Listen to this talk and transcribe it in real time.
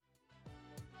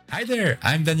Hi there,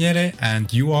 I'm Daniele,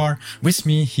 and you are with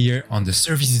me here on the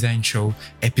Service Design Show,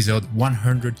 episode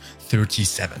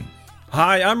 137.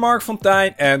 Hi, I'm Mark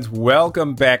Fontijn, and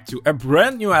welcome back to a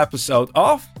brand new episode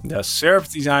of the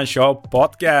Service Design Show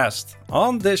podcast.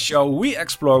 On this show, we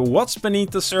explore what's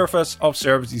beneath the surface of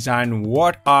service design,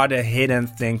 what are the hidden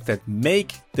things that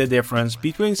make the difference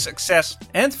between success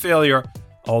and failure,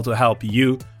 all to help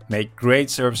you make great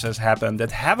services happen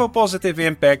that have a positive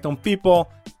impact on people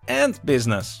and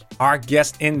business. Our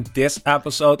guest in this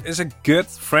episode is a good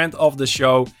friend of the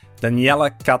show, Daniele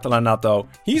Catalanato.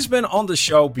 He's been on the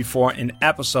show before in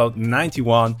episode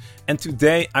 91, and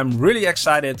today I'm really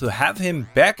excited to have him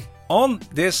back on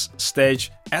this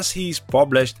stage as he's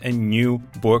published a new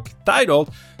book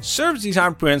titled Service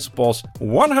Design Principles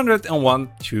 101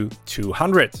 to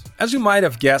 200. As you might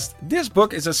have guessed, this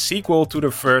book is a sequel to the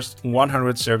first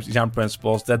 100 Service Design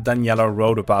Principles that Daniele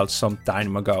wrote about some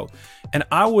time ago. And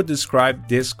I would describe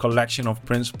this collection of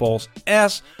principles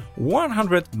as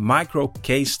 100 micro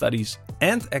case studies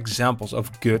and examples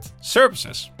of good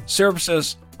services.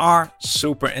 Services are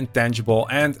super intangible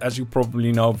and, as you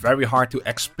probably know, very hard to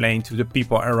explain to the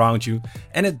people around you.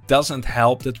 And it doesn't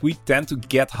help that we tend to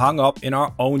get hung up in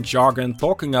our own jargon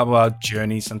talking about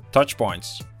journeys and touch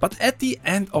points. But at the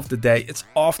end of the day, it's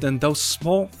often those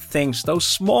small things, those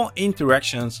small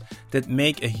interactions that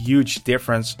make a huge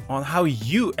difference on how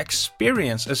you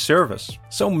experience a service.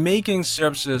 So making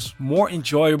services more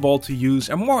enjoyable to use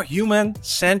and more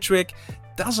human-centric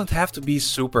doesn't have to be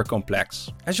super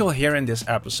complex. As you'll hear in this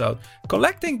episode,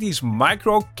 collecting these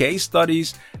micro case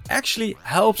studies actually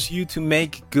helps you to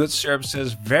make good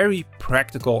services very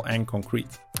practical and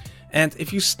concrete. And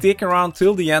if you stick around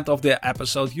till the end of the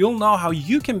episode, you'll know how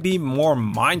you can be more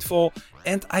mindful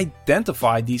and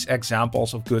identify these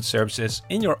examples of good services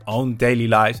in your own daily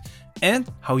life,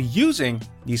 and how using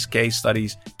these case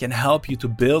studies can help you to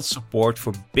build support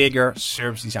for bigger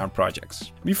service design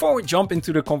projects. Before we jump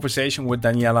into the conversation with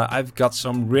Daniele, I've got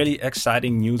some really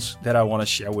exciting news that I want to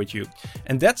share with you.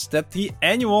 And that's that the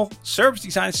annual Service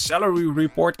Design Salary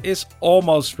Report is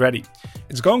almost ready.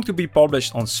 It's going to be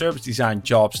published on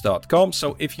servicedesignjobs.com,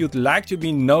 so if you'd like to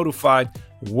be notified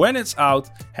when it's out,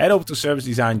 head over to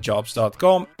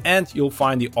servicedesignjobs.com and you'll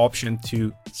find the option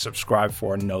to subscribe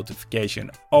for a notification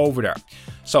over there.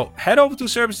 So head over to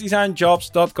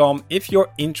servicedesignjobs.com if you're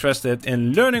interested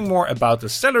in learning more about the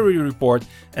salary report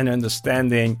and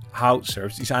understanding how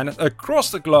service designers across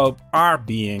the globe are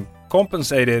being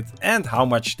compensated and how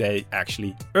much they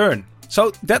actually earn.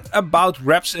 So that about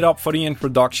wraps it up for the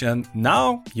introduction.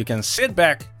 Now you can sit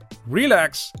back,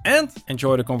 relax, and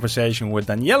enjoy the conversation with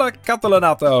Daniele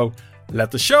Catalanato. Let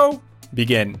the show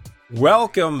begin.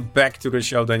 Welcome back to the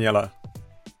show, Daniele.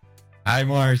 Hi,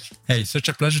 Mark. Hey, such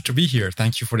a pleasure to be here.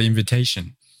 Thank you for the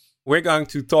invitation. We're going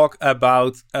to talk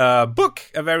about a book,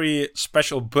 a very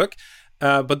special book.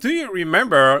 But do you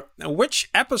remember which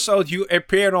episode you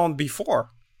appeared on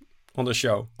before on the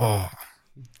show?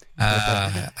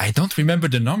 I don't remember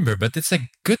the number, but it's a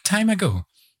good time ago.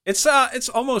 It's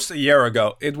almost a year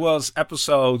ago. It was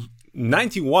episode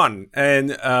 91.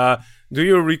 And do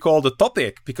you recall the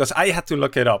topic? Because I had to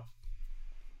look it up.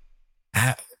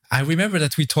 I remember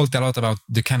that we talked a lot about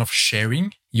the kind of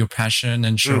sharing your passion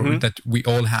and showing that we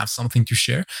all have something to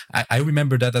share. I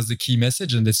remember that as the key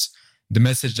message, and it's the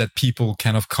message that people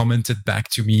kind of commented back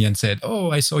to me and said,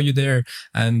 "Oh, I saw you there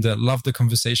and loved the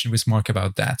conversation with Mark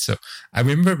about that." So I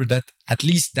remember that at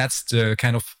least that's the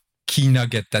kind of key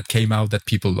nugget that came out that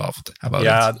people loved about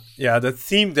it. Yeah, the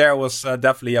theme there was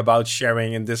definitely about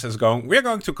sharing, and we're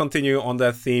going to continue on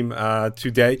that theme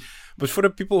today. But for the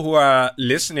people who are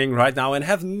listening right now and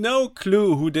have no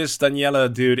clue who this Daniele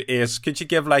dude is, could you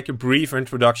give like a brief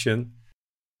introduction?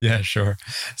 Yeah, sure.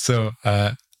 So,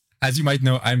 as you might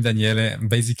know, I'm Daniele.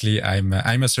 Basically, I'm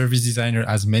a service designer,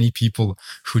 as many people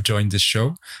who join this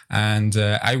show. And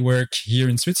I work here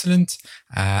in Switzerland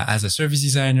as a service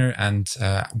designer. And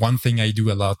one thing I do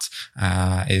a lot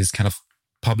is kind of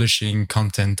publishing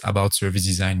content about service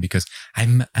design, because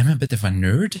I'm a bit of a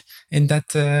nerd in that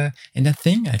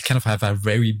thing. I kind of have a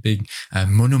very big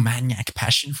monomaniac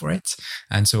passion for it,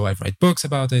 and so I write books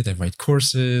about it. I write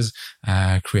courses,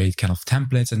 create kind of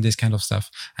templates and this kind of stuff,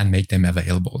 and make them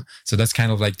available. So that's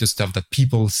kind of like the stuff that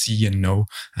people see and know.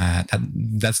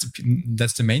 That's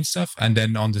the main stuff. And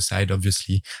then on the side,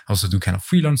 obviously, I also do kind of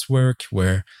freelance work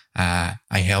where I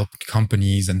help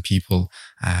companies and people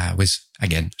with,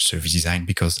 again, service design,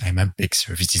 because I'm a big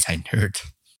service design nerd.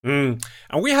 And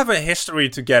we have a history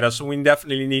together, so we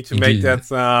definitely need to make that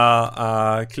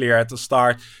clear at the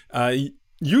start.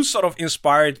 You sort of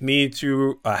inspired me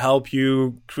to help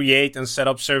you create and set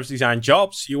up service design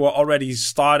jobs. You were already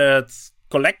started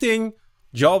collecting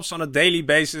jobs on a daily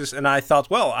basis, and I thought,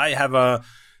 well, I have a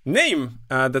name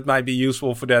that might be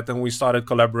useful for that, and we started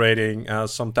collaborating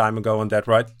some time ago on that,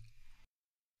 right?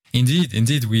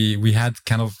 Indeed. We had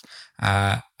kind of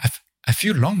a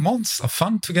few long months of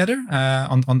fun together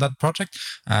on that project.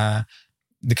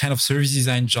 The kind of service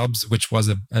design jobs, which was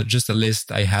just a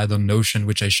list I had on Notion,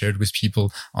 which I shared with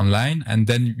people online. And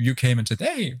then you came and said,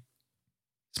 hey,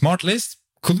 smart list.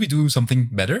 Could we do something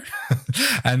better?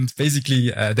 And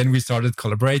basically, then we started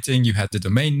collaborating. You had the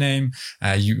domain name.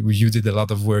 You did a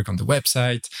lot of work on the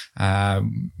website.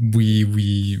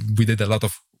 We did a lot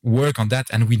of work on that,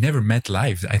 and we never met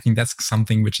live. I think that's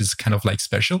something which is kind of like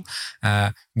special.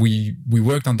 We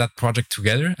worked on that project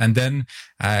together, and then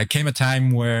came a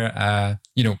time where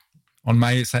on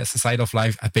my side of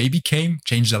life, a baby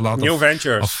changed a lot. New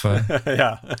ventures.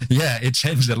 Yeah, it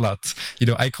changed a lot.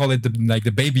 I call it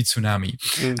the baby tsunami.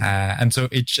 And so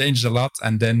it changed a lot.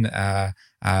 And then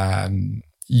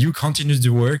you continue to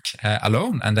work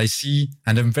alone. And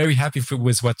I'm very happy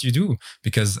with what you do,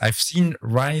 because I've seen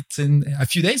right in a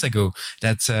few days ago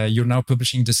that you're now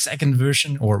publishing the second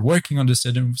version, or working on the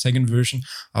second version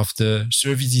of the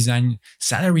service design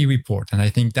salary report. And I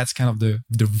think that's kind of the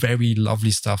very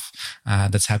lovely stuff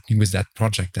that's happening with that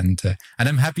project. And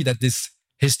I'm happy that this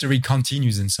history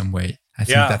continues in some way. I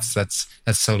think that's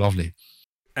so lovely.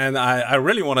 And I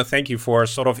really want to thank you for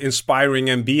sort of inspiring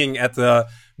and being at the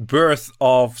birth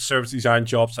of service design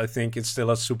jobs. I think it's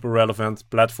still a super relevant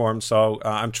platform. So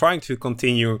I'm trying to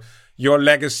continue your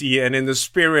legacy and in the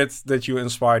spirit that you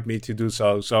inspired me to do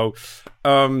so. So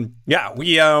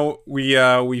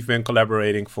we've been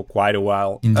collaborating for quite a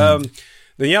while.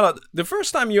 Daniela, the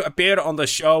first time you appeared on the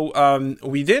show,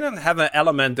 we didn't have an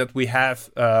element that we have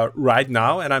right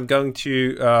now. And I'm going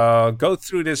to go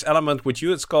through this element with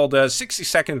you. It's called a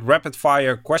 60-second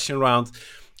rapid-fire question round.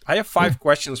 I have 5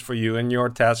 questions for you, and your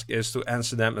task is to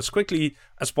answer them as quickly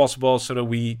as possible so that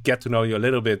we get to know you a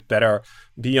little bit better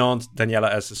beyond Daniela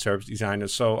as a service designer.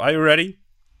 So are you ready?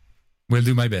 Will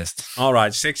do my best. All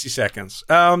right, 60 seconds.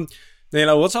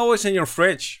 Daniela, what's always in your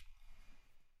fridge?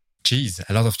 Cheese,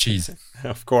 a lot of cheese.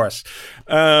 Of course.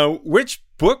 Which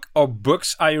book or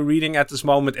books are you reading at this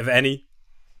moment, if any?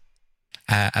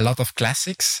 A lot of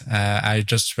classics. I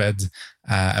just read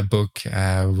a book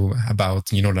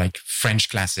about, like French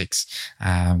classics.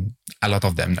 A lot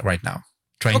of them right now.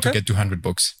 Trying to get to 100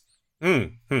 books.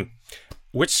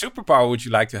 Which superpower would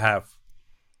you like to have?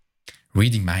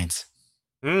 Reading minds.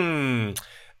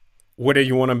 What did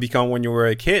you want to become when you were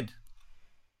a kid?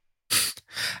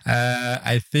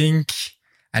 I think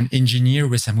an engineer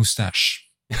with a mustache.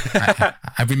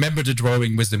 I remember the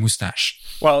drawing with the mustache.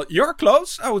 Well, you're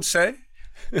close, I would say.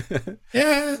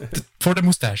 Yeah, for the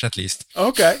mustache at least.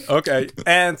 Okay.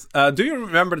 And do you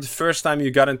remember the first time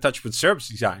you got in touch with service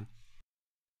design?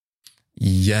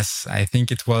 Yes, I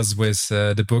think it was with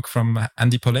the book from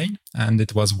Andy Pollane, and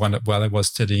it was while I was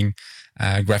studying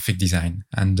graphic design.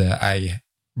 And I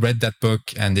read that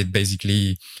book, and it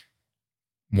basically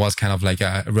was kind of like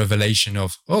a revelation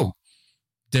of,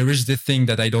 there is this thing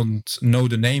that I don't know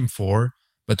the name for,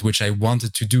 but which I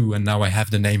wanted to do, and now I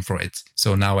have the name for it.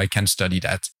 So now I can study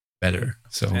that better.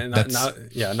 So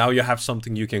now you have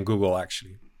something you can Google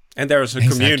actually. And there's a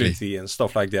community and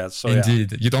stuff like that. So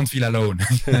indeed, you don't feel alone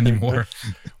anymore.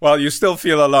 Well, you still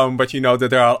feel alone, but you know that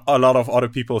there are a lot of other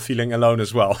people feeling alone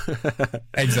as well.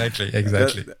 Exactly.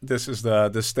 This is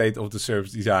the state of the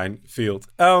service design field.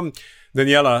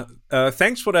 Daniela,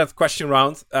 thanks for that question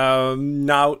round.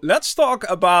 Now, let's talk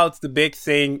about the big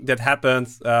thing that happened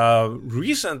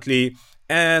recently,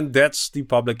 and that's the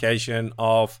publication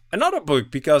of another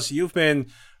book, because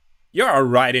you're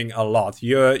writing a lot.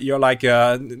 You're like,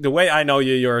 the way I know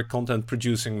you, you're a content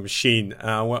producing machine.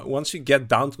 Once you get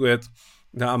down to it,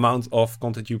 the amount of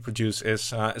content you produce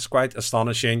is quite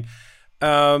astonishing.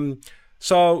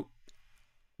 So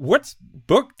what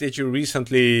book did you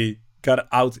recently got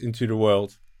out into the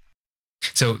world?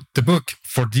 So the book,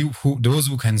 for those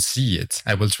who can see it,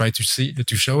 I will try to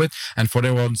show it, and for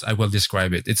the ones I will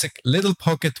describe it. It's a little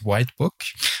pocket white book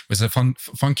with a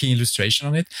funky illustration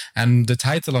on it, and the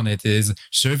title on it is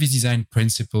Service Design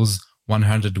Principles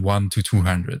 101 to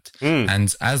 200.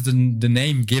 And as the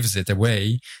name gives it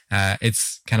away,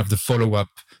 it's kind of the follow-up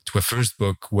to a first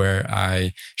book where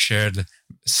I shared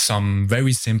some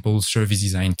very simple service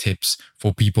design tips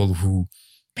for people who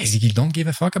basically don't give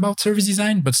a fuck about service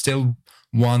design, but still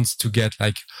wants to get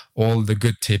like all the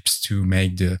good tips to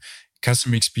make the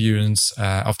customer experience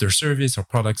of their service or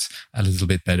products a little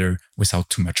bit better without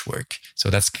too much work. So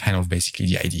that's kind of basically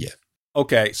the idea.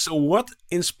 Okay, so what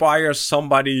inspires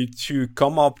somebody to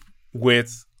come up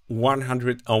with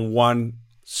 101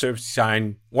 service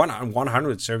design,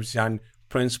 100 service design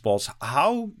principles.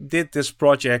 How did this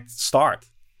project start?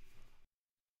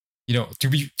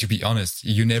 To be honest,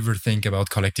 you never think about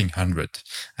collecting 100.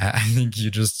 I think you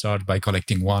just start by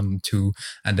collecting 1, 2,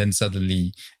 and then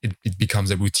suddenly it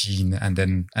becomes a routine, and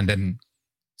then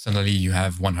suddenly you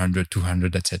have 100,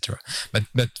 200, etc.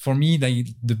 But for me,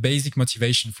 the basic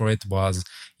motivation for it was,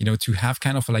 to have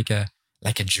kind of like a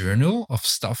journal of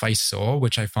stuff I saw,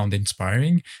 which I found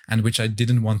inspiring and which I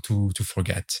didn't want to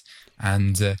forget.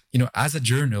 And, as a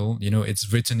journal,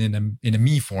 it's written in a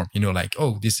me form, like,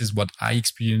 oh, this is what I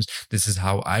experienced. This is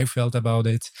how I felt about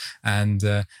it. And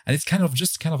it's kind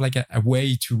of like a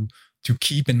way to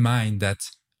keep in mind that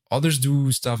others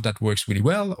do stuff that works really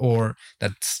well or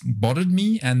that bothered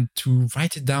me, and to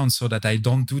write it down so that I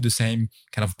don't do the same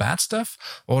kind of bad stuff,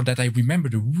 or that I remember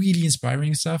the really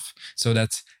inspiring stuff, so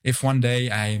that if one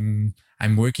day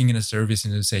I'm working in a service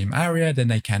in the same area, then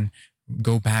I can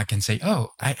go back and say, oh,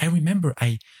 I remember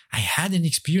I had an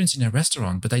experience in a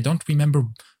restaurant, but I don't remember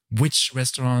which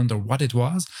restaurant or what it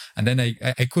was. And then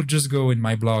I could just go in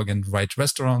my blog and write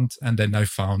restaurant, and then I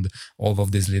found all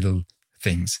of these little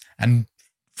things. And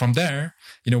from there,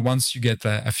 once you get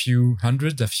a few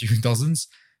hundred, a few dozens,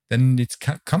 then it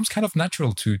comes kind of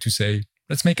natural to say,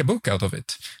 let's make a book out of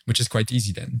it, which is quite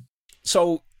easy then.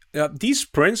 So these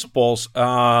principles,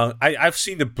 I've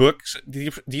seen the books.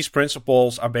 These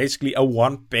principles are basically a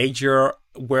one-pager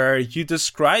where you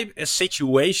describe a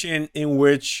situation in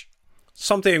which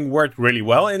something worked really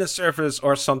well in a service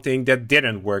or something that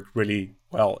didn't work really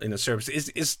well in a service.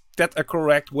 Is that a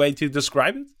correct way to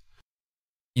describe it?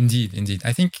 Indeed.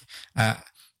 I think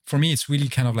for me, it's really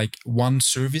kind of like one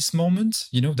service moment,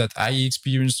 that I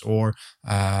experienced or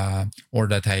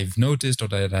that I've noticed or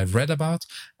that I've read about,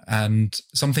 and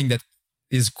something that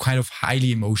is kind of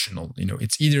highly emotional.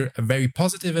 It's either a very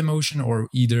positive emotion or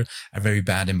either a very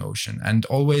bad emotion, and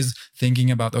always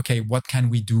thinking about, okay, what can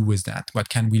we do with that? What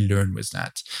can we learn with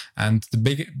that? And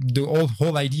the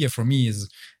whole idea for me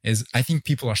is I think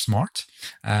people are smart.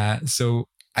 So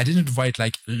I didn't write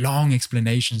like long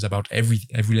explanations about every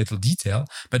little detail,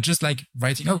 but just like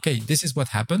writing, okay, this is what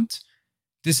happened.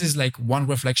 This is like one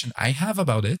reflection I have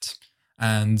about it.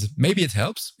 And maybe it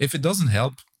helps. If it doesn't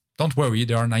help, don't worry.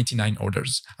 There are 99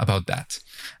 others about that.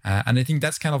 And I think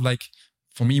that's kind of like,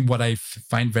 for me, what I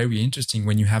find very interesting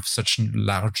when you have such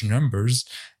large numbers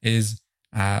is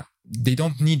they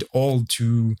don't need all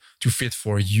to fit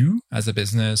for you as a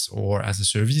business or as a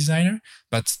service designer,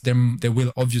 but there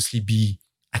will obviously be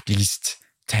at least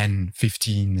 10,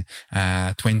 15,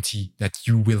 20 that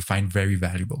you will find very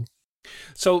valuable.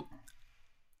 So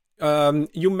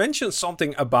you mentioned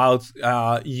something about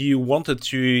you wanted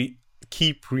to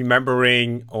keep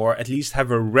remembering, or at least have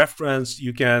a reference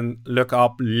you can look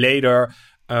up later.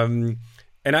 And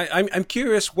I'm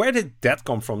curious, where did that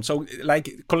come from? So like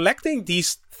collecting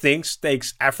these things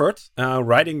takes effort.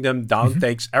 Writing them down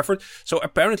takes effort. So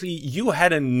apparently you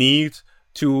had a need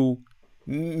to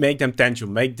make them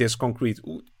tangible, make this concrete.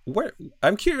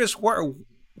 I'm curious,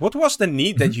 what was the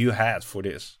need that you had for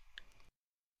this?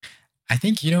 I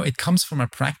think, it comes from a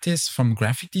practice from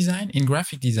graphic design. In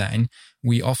graphic design,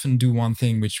 we often do one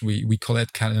thing, which we call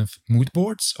it kind of mood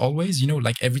boards always,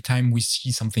 like every time we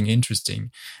see something interesting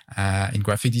in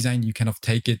graphic design, you kind of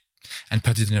take it and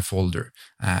put it in a folder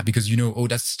because oh,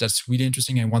 that's really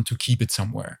interesting. I want to keep it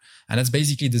somewhere. And that's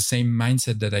basically the same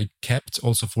mindset that I kept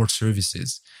also for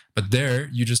services. But there,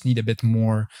 you just need a bit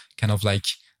more kind of like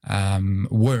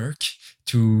work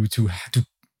to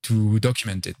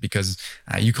document it, because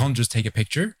you can't just take a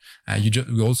picture.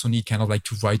 You also need kind of like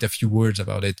to write a few words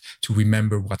about it to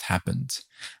remember what happened.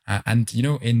 And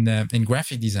in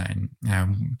graphic design,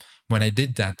 when I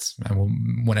did that,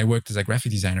 when I worked as a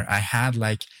graphic designer, I had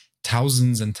like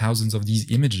thousands and thousands of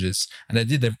these images, and I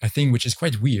did a thing which is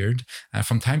quite weird.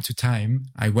 From time to time,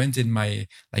 I went in my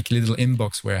like little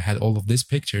inbox where I had all of these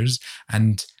pictures,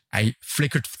 and I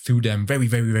flickered through them very,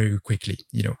 very, very quickly,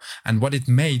 And what it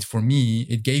made for me,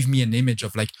 it gave me an image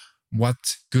of like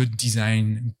what good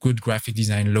graphic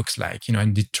design looks like,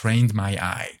 and it trained my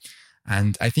eye.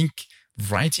 And I think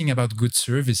writing about good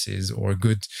services or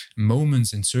good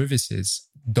moments in services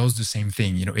does the same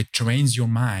thing. It trains your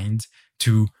mind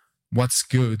to what's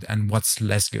good and what's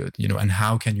less good, and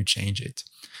how can you change it?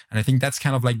 And I think that's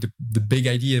kind of like the big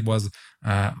idea was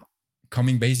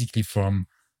coming basically from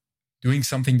doing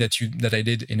something that I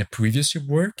did in a previous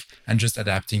work and just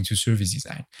adapting to service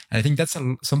design. And I think that's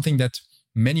something that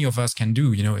many of us can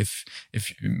do.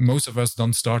 If most of us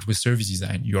don't start with service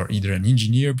design, you are either an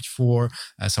engineer before,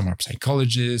 some are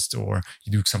psychologist, or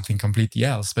you do something completely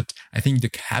else. But I think the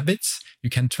habits, you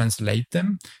can translate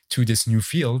them to this new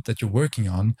field that you're working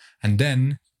on, and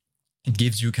then it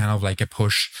gives you kind of like a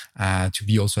push to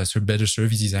be also a better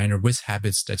service designer with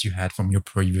habits that you had from your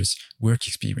previous work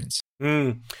experience.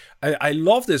 I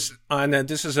love this, and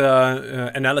this is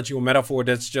a analogy or metaphor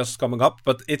that's just coming up.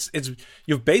 But it's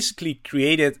you've basically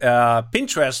created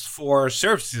Pinterest for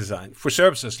service design, for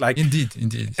services. Like indeed,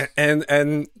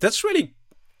 and that's really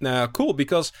cool,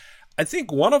 because I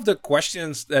think one of the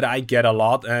questions that I get a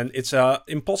lot, and it's an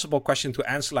impossible question to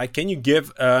answer, like, can you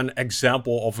give an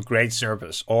example of a great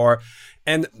service?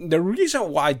 And the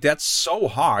reason why that's so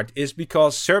hard is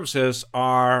because services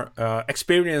are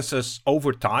experiences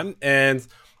over time, and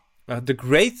the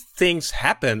great things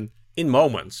happen in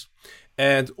moments.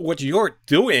 And what you're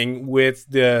doing with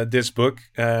this book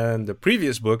and the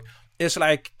previous book is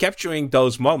like capturing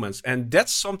those moments. And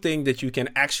that's something that you can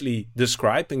actually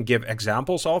describe and give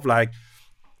examples of. Like,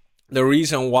 the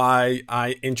reason why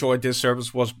I enjoyed this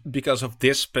service was because of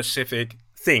this specific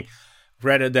thing,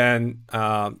 rather than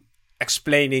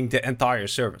explaining the entire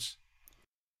service.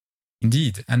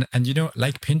 Indeed. And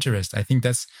like Pinterest, I think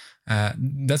that's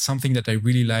something that I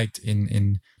really liked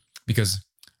in because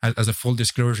as a full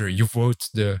disclosure, you wrote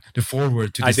the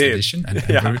foreword to this edition, and,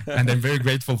 and I'm very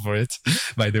grateful for it,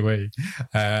 by the way.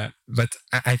 But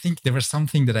I think there was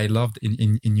something that I loved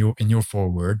in your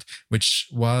foreword, which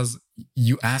was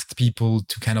you asked people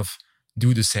to kind of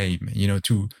do the same,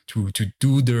 to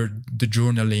do the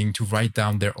journaling, to write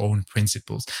down their own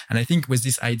principles. And I think with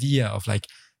this idea of like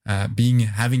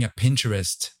having a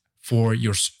Pinterest for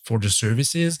the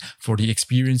services, for the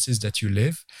experiences that you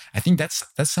live, I think that's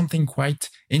something quite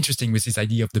interesting with this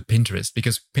idea of the Pinterest,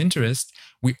 because Pinterest,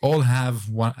 we all have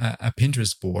a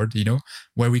Pinterest board,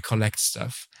 where we collect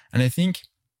stuff. And I think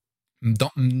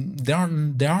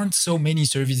there aren't so many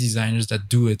service designers that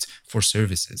do it for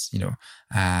services.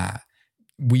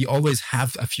 We always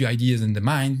have a few ideas in the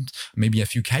mind, maybe a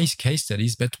few case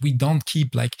studies, but we don't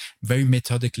keep like very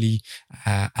methodically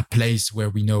a place where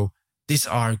we know these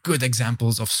are good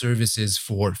examples of services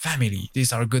for family.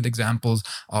 These are good examples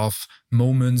of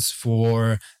moments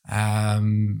for,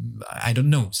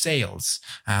 sales,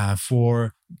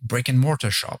 for brick and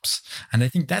mortar shops. And I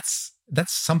think that's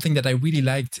something that I really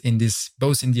liked in this,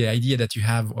 both in the idea that you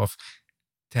have of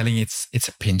telling it's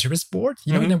a Pinterest board,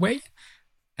 in a way.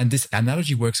 And this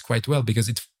analogy works quite well because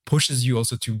it pushes you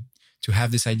also to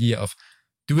have this idea of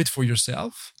do it for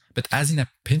yourself. But as in a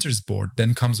Pinterest board,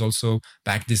 then comes also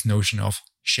back this notion of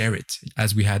share it,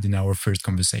 as we had in our first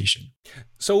conversation.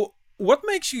 So what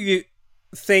makes you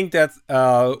think that,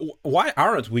 why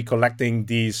aren't we collecting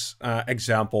these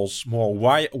examples more?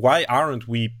 Why aren't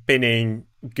we pinning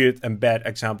good and bad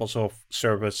examples of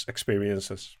service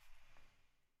experiences?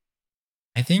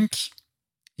 I think,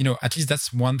 at least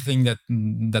that's one thing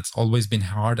that's always been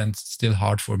hard and still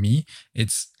hard for me.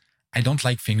 I don't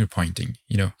like finger pointing,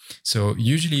 So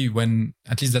usually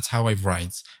at least that's how I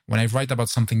write. When I write about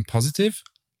something positive,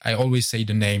 I always say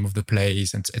the name of the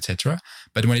place and etc.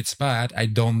 But when it's bad, I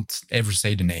don't ever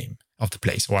say the name of the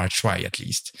place, or I try at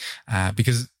least,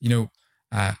 because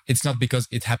it's not because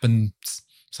it happened.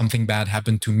 Something bad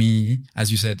happened to me, as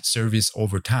you said, service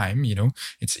over time,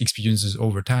 it's experiences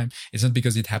over time. It's not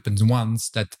because it happens once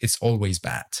that it's always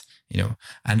bad,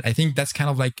 And I think that's kind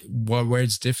of like where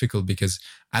it's difficult, because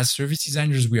as service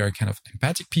designers, we are kind of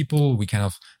empathic people. We kind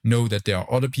of know that there are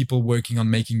other people working on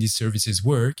making these services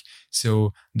work.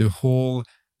 So the whole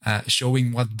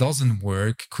showing what doesn't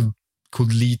work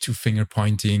could lead to finger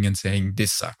pointing and saying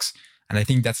this sucks. And I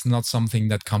think that's not something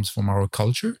that comes from our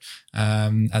culture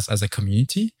as a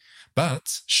community.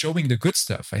 But showing the good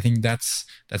stuff, I think that's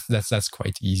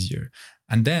quite easier.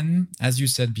 And then, as you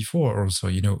said before, also,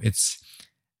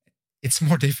 it's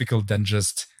more difficult than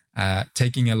just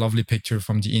taking a lovely picture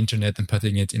from the internet and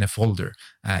putting it in a folder.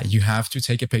 You have to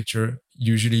take a picture,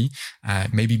 usually,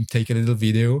 maybe take a little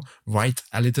video, write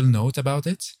a little note about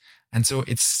it. And so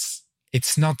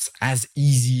it's not as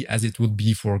easy as it would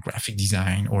be for graphic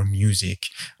design or music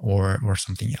or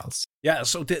something else. Yeah,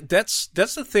 so that's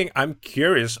the thing I'm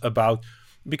curious about,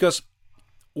 because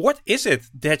what is it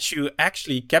that you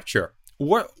actually capture?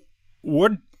 What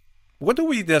do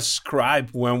we describe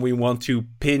when we want to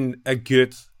pin a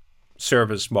good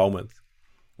service moment?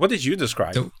 What did you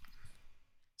describe?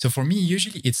 So for me,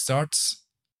 usually it starts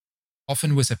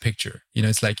often with a picture.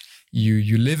 It's like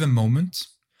you live a moment.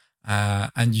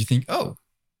 And you think, oh,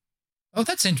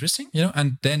 that's interesting,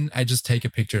 and then I just take a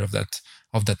picture of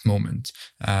that moment.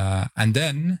 And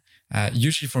then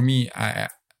usually for me,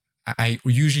 I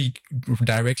usually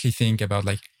directly think about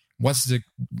like, what's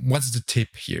the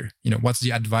tip here? What's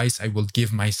the advice I will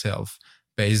give myself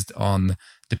based on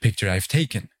the picture I've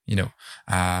taken?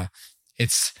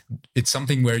 It's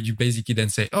something where you basically then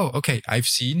say, oh, okay, I've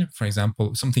seen, for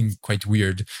example, something quite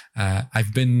weird.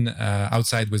 I've been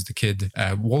outside with the kid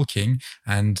walking,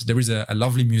 and there is a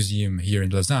lovely museum here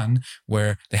in Lausanne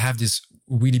where they have this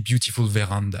really beautiful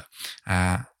veranda.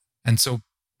 And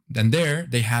there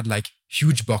they had like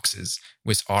huge boxes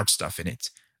with art stuff in it.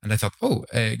 And I thought, oh,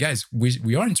 guys,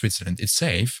 we are in Switzerland. It's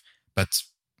safe, but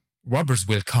robbers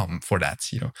will come for that,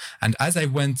 And as I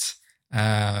went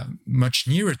much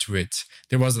nearer to it,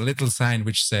 there was a little sign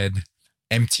which said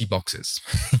empty boxes,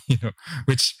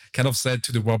 which kind of said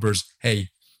to the robbers, hey,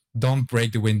 don't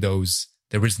break the windows.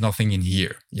 There is nothing in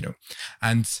here,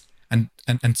 And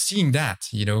seeing that,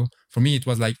 for me, it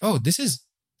was like, oh, this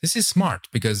is smart,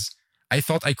 because I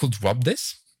thought I could rob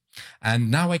this. And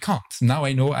now I can't. Now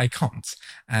I know I can't.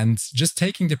 And just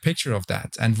taking the picture of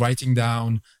that and writing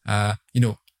down,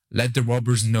 let the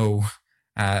robbers know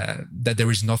that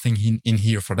there is nothing in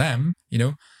here for them,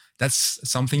 that's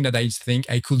something that I think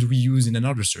I could reuse in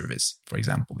another service, for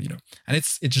example, And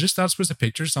it just starts with a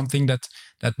picture, something that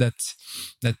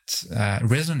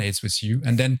resonates with you,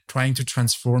 and then trying to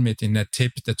transform it in a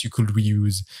tip that you could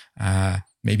reuse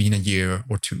maybe in a year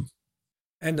or two.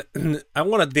 And I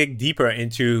want to dig deeper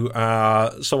into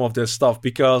some of this stuff,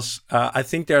 because I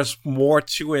think there's more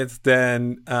to it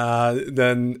than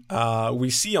we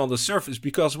see on the surface.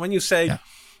 Because when you say,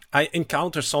 I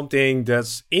encounter something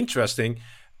that's interesting,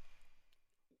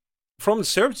 from the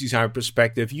service design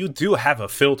perspective, you do have a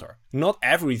filter. Not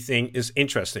everything is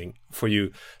interesting for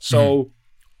you. So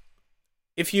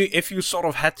if you sort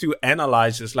of had to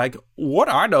analyze this, like, what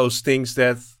are those things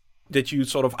that you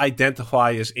sort of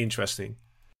identify as interesting?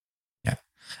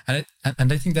 And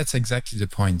I think that's exactly the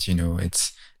point.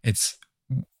 It's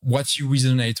what you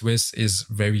resonate with is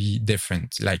very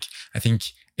different. Like, I think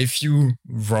if you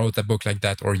wrote a book like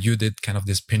that, or you did kind of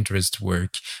this Pinterest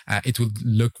work, it would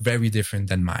look very different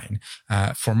than mine.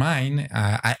 For mine,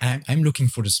 I'm looking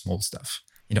for the small stuff.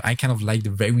 I kind of like the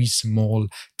very small,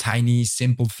 tiny,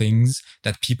 simple things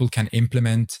that people can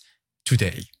implement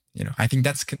today. I think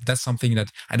that's something that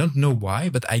I don't know why,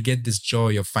 but I get this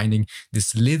joy of finding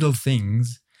these little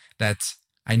things that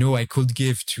I know I could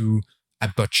give to a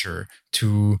butcher,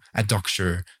 to a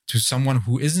doctor, to someone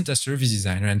who isn't a service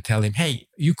designer, and tell him, hey,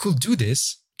 you could do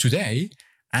this today,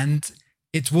 and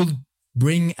it will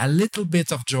bring a little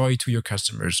bit of joy to your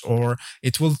customers, or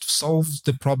it will solve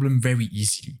the problem very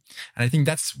easily. And I think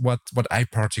that's what I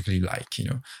particularly like,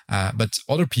 but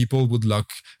other people would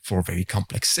look for very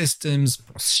complex systems,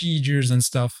 procedures and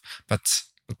stuff. But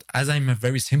as I'm a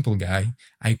very simple guy,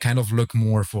 I kind of look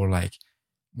more for like,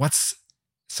 what's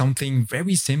something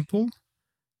very simple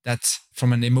that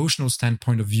from an emotional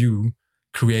standpoint of view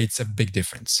creates a big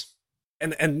difference.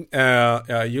 And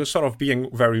you're sort of being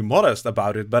very modest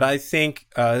about it, but I think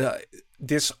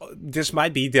this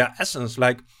might be the essence.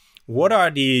 Like, what are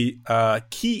the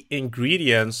key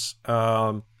ingredients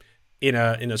in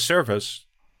a service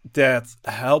that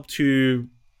help to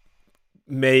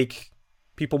make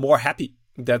people more happy,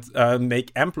 that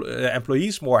make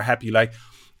employees more happy,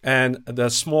 and the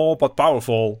small but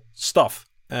powerful stuff.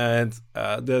 And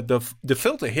the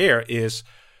filter here is,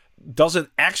 does it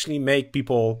actually make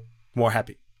people more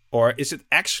happy, or is it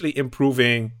actually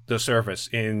improving the service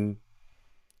in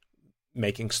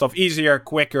making stuff easier,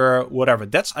 quicker, whatever?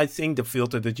 That's, I think, the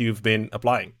filter that you've been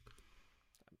applying.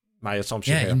 My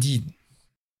assumption. Yeah, here. Indeed.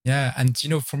 Yeah, and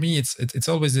for me, it's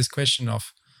always this question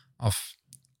of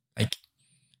like,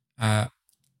 I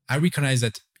recognize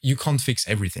that you can't fix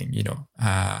everything,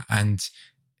 and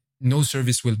no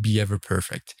service will be ever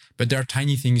perfect, but there are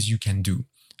tiny things you can do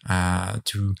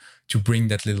to bring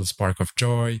that little spark of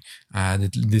joy,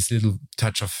 this little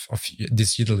touch of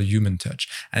this little human touch.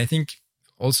 And I think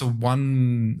also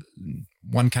one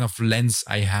kind of lens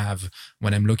I have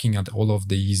when I'm looking at all of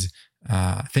these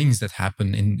things that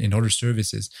happen in other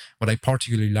services, what I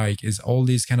particularly like is all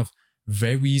these kind of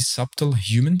very subtle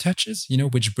human touches,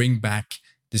 which bring back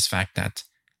this fact that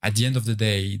at the end of the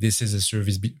day, this is a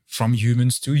service from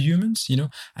humans to humans,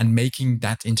 and making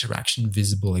that interaction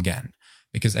visible again.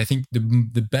 Because I think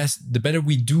the better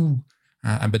we do,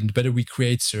 but the better we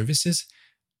create services,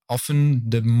 often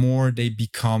the more they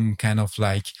become kind of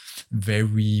like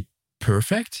very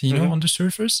perfect, on the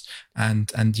surface.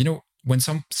 And when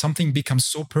something becomes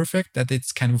so perfect that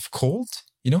it's kind of cold,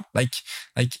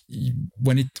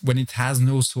 when it has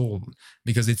no soul,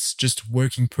 because it's just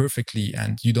working perfectly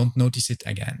and you don't notice it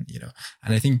again.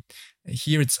 And I think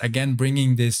here it's again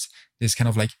bringing this kind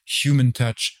of like human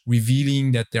touch,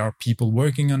 revealing that there are people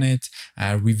working on it,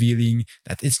 revealing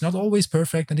that it's not always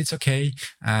perfect and it's okay,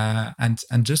 and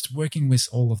just working with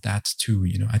all of that too.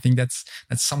 I think that's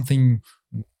something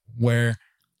where,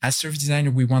 as service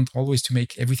designer, we want always to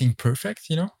make everything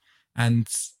perfect, and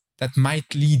that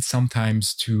might lead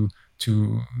sometimes to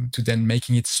then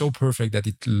making it so perfect that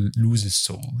it loses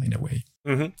soul in a way.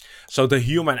 Mm-hmm. So the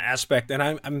human aspect, and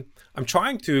I'm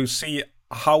trying to see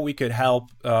how we could help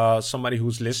somebody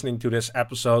who's listening to this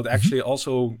episode actually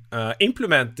also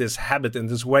implement this habit and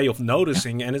this way of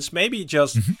noticing. And it's maybe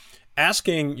just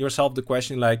asking yourself the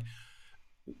question like,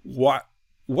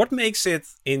 what makes it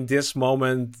in this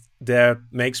moment that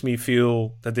makes me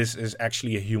feel that this is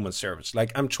actually a human service?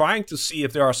 Like, I'm trying to see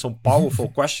if there are some powerful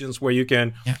questions where you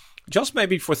can just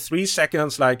maybe for 3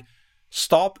 seconds, like,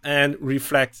 stop and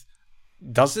reflect.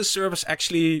 Does this service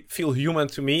actually feel human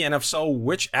to me? And if so,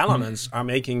 which elements are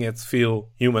making it feel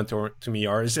human to me?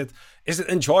 Or is it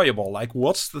enjoyable? Like,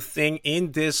 what's the thing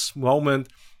in this moment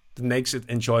that makes it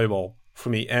enjoyable for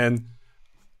me? And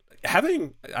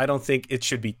I don't think it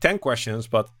should be 10 questions,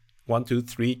 but 1, 2,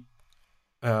 3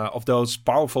 of those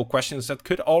powerful questions that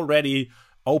could already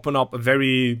open up a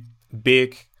very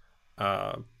big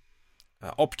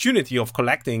opportunity of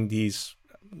collecting these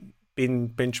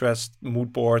Pinterest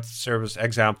mood board service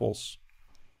examples.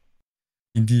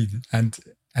 Indeed. And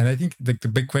I think the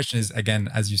big question is, again,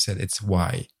 as you said, it's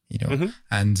why,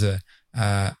 and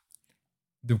the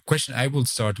question I will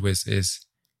start with is,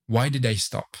 why did I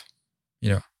stop?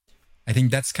 I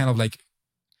think that's kind of like,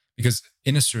 because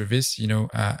in a service,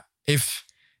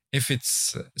 if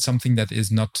it's something that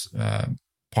is not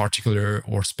particular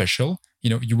or special,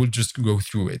 you will just go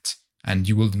through it and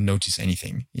you will notice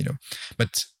anything,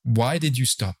 But why did you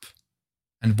stop?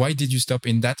 And why did you stop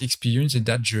in that experience, in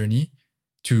that journey,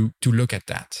 to look at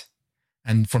that?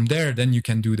 And from there, then you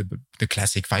can do the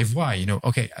classic 5 why.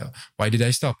 Okay, why did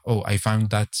I stop? Oh, I found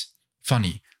that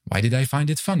funny. Why did I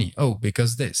find it funny? Oh,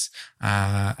 because this.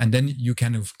 And then you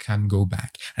can go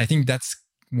back. And I think that's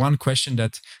one question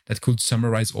that could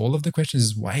summarize all of the questions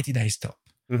is, why did I stop?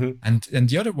 Mm-hmm. And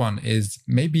the other one is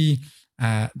maybe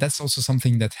that's also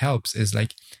something that helps, is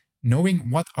like knowing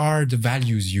what are the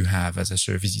values you have as a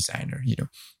service designer.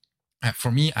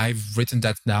 For me, I've written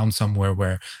that down somewhere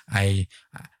where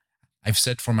I've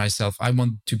said for myself, I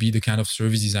want to be the kind of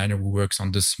service designer who works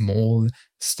on the small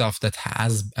stuff that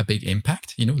has a big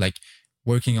impact, like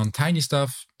working on tiny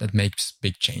stuff that makes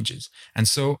big changes. And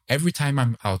so every time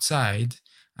I'm outside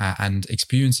and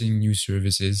experiencing new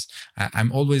services,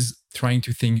 I'm always trying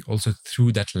to think also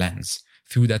through that lens,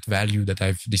 through that value that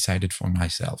I've decided for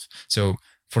myself. So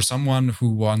for someone who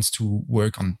wants to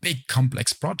work on big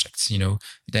complex projects,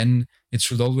 then it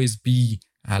should always be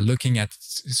looking at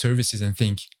services and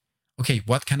think, okay,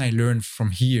 what can I learn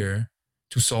from here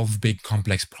to solve big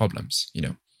complex problems,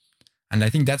 And I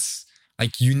think that's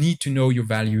like, you need to know your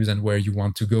values and where you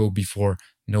want to go before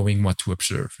knowing what to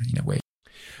observe in a way.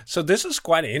 So this is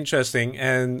quite interesting,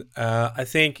 and I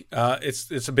think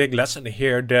it's a big lesson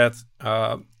here that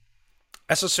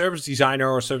as a service designer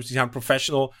or service design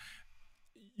professional,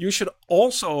 you should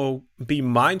also be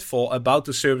mindful about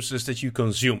the services that you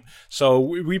consume. So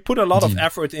we put a lot of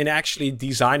effort in actually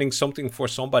designing something for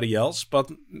somebody else,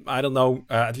 but I don't know,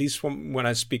 at least from when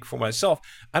I speak for myself,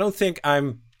 I don't think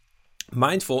I'm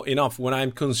mindful enough when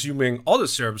I'm consuming other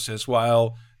services,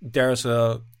 while there's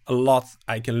a lot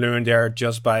I can learn there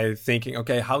just by thinking,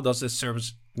 okay, how does this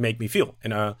service make me feel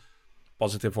in a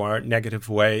positive or negative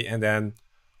way? And then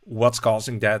what's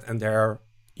causing that? And there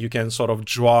you can sort of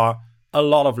draw a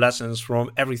lot of lessons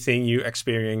from everything you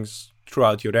experience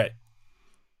throughout your day.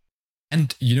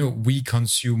 And, we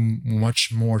consume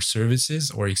much more services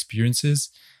or experiences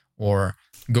or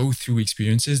go through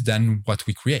experiences than what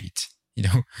we create.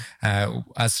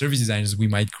 As service designers, we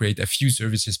might create a few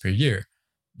services per year,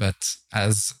 but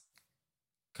as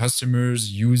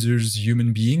customers, users,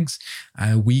 human beings,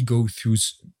 we go through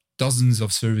dozens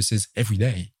of services every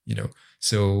day,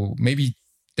 So maybe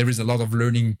there is a lot of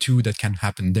learning too that can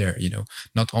happen there,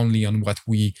 not only on what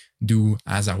we do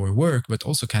as our work, but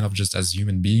also kind of just as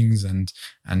human beings and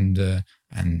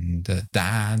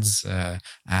dads,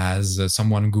 as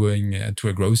someone going to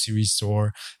a grocery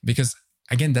store. Because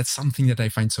again, that's something that I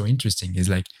find so interesting, is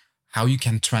like how you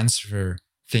can transfer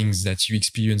things that you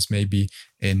experience maybe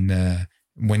in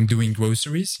when doing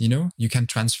groceries, you can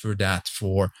transfer that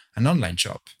for an online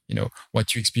shop.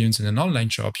 What you experience in an online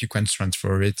shop, you can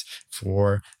transfer it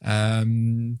for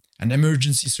an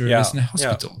emergency service in a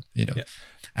hospital. Yeah.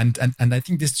 And I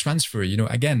think this transfer,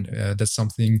 again, that's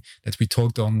something that we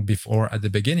talked on before at the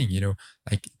beginning.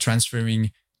 Like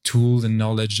transferring tools and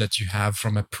knowledge that you have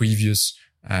from a previous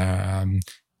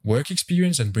work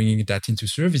experience and bringing that into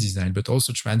service design, but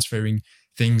also transferring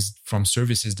things from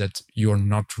services that you're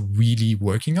not really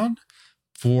working on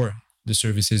for the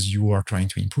services you are trying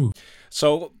to improve.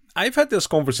 So I've had this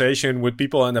conversation with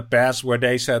people in the past where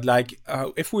they said, like,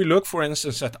 if we look, for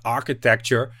instance, at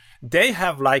architecture, they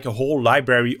have like a whole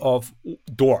library of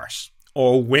doors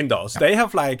or windows. They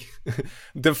have like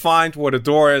defined what a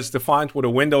door is, defined what a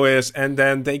window is, and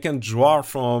then they can draw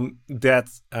from that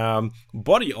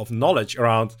body of knowledge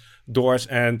around doors.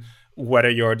 And whether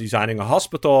you're designing a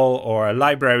hospital or a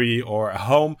library or a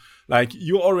home, like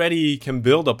you already can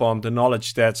build upon the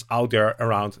knowledge that's out there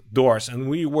around doors. And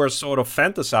we were sort of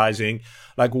fantasizing,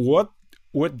 like, what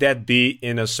would that be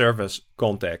in a service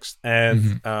context?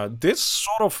 And this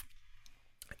sort of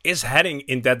is heading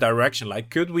in that direction. Like,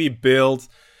 could we build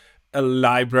a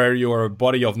library or a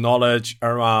body of knowledge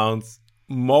around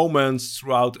moments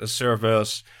throughout a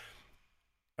service,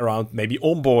 around maybe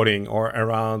onboarding or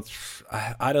around,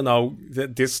 I don't know,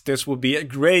 this would be a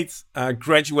great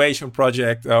graduation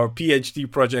project or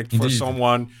PhD project for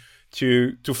someone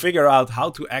to figure out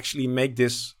how to actually make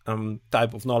this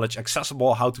type of knowledge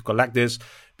accessible, how to collect this.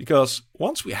 Because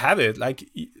once we have it, like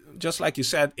just like you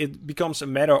said, it becomes a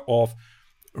matter of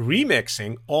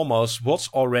remixing almost what's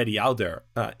already out there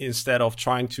instead of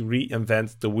trying to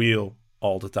reinvent the wheel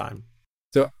all the time.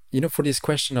 So, for this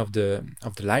question of the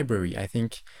library, I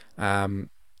think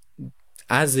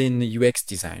as in UX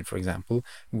design, for example,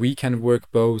 we can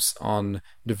work both on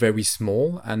the very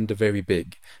small and the very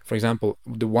big. For example,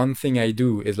 the one thing I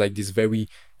do is like these very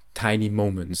tiny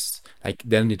moments, like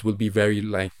then it will be very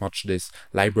like much this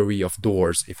library of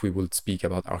doors if we will speak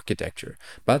about architecture.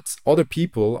 But other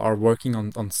people are working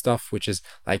on stuff which is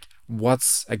like,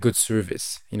 what's a good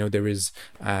service? There is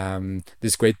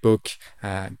this great book,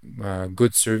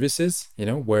 Good Services,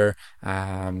 where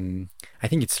I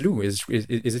think it's Lou, is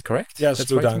it correct? Yes,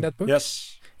 that's Lou writing Dang. that book.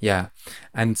 Yes. Yeah,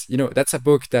 and that's a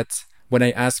book that when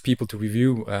I ask people to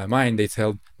review mine,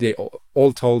 they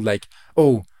all told like,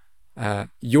 oh,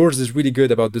 yours is really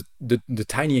good about the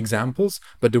tiny examples,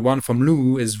 but the one from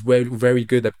Lou is very, very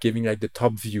good at giving like the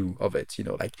top view of it,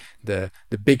 like the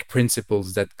big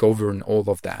principles that govern all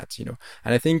of that, And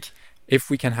I think if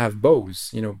we can have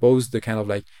both the kind of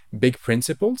like big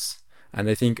principles, and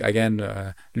I think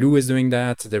again Lou is doing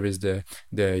that. There is the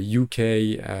UK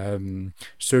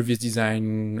service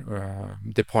design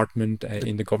department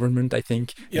in the government, I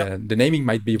think. The naming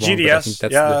might be wrong, GDS, but I think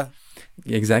that's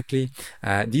exactly.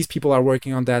 These people are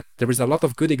working on that. There is a lot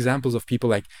of good examples of people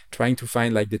like trying to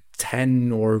find like the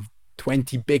 10 or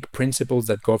 20 big principles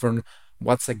that govern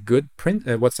what's a good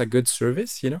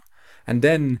service, and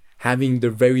then having the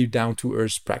very down to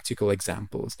earth practical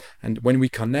examples. And when we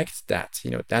connect that,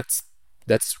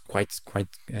 that's quite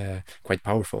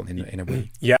powerful in a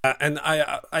way. Yeah, and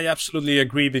I absolutely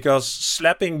agree, because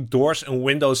slapping doors and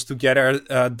windows together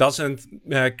doesn't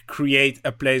create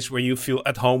a place where you feel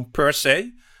at home per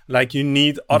se. Like you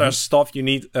need other stuff. You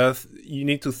need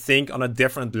to think on a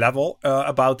different level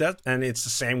about that. And it's the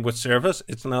same with service.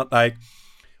 It's not like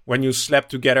when you slap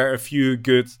together a few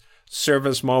good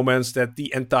service moments that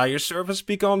the entire service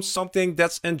becomes something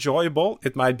that's enjoyable.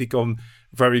 It might become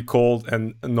very cold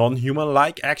and non-human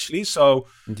like, actually. So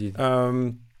indeed,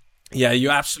 you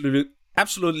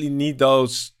absolutely need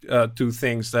those two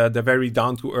things, the very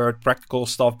down to earth practical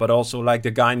stuff, but also like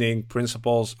the guiding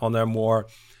principles on a more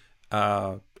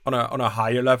on a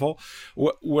higher level.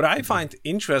 What I find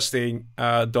interesting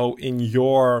though in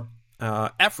your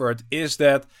effort is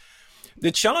that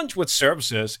the challenge with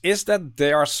services is that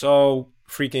they are so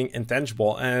freaking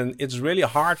intangible, and it's really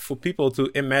hard for people to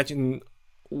imagine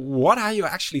what are you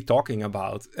actually talking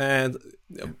about. And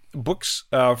books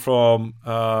from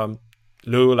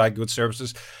Lou, like Good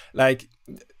Services, like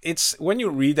it's when you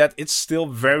read that, it's still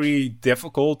very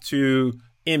difficult to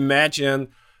imagine.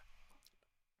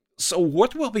 So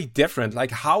what will be different?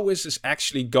 Like, how is this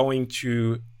actually going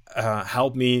to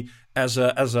help me as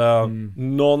a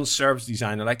non-service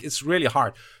designer? Like, it's really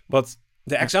hard. But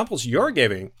the examples you're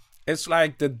giving, it's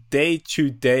like the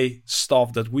day-to-day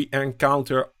stuff that we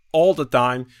encounter all the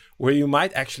time, where you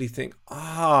might actually think,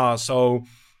 so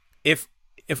if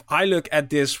I look at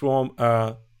this from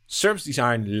a service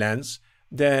design lens,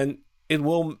 then it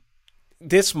will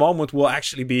this moment will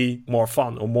actually be more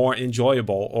fun or more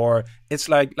enjoyable, or it's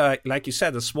like you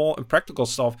said, the small and practical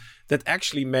stuff that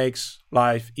actually makes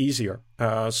life easier.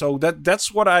 So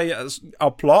that's what I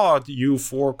applaud you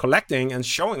for collecting and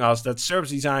showing us, that service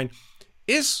design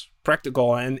is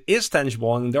practical and is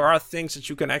tangible, and there are things that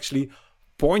you can actually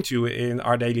point to in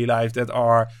our daily life that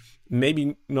are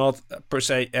maybe not per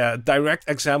se a direct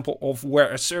example of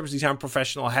where a service design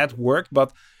professional had worked,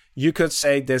 but you could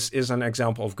say this is an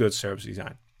example of good service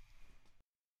design.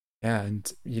 Yeah, and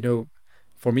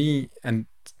for me, and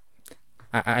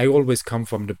I always come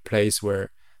from the place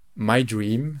where my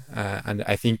dream, and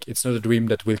I think it's not a dream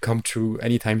that will come true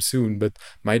anytime soon, but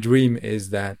my dream is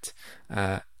that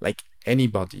like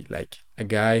anybody, like a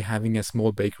guy having a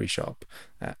small bakery shop,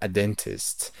 a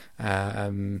dentist,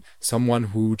 someone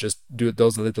who just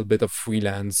does a little bit of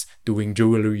freelance doing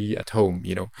jewelry at home,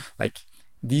 like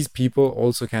these people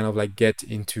also kind of like get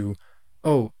into,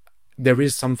 oh, there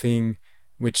is something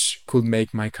which could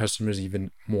make my customers even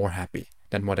more happy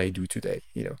than what I do today,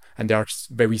 and there are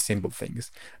very simple things.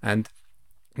 And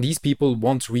these people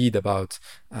won't read about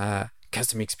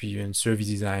custom experience, service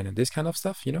design, and this kind of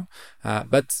stuff,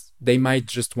 but they might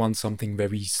just want something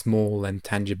very small and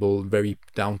tangible, very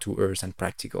down to earth and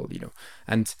practical,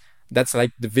 and that's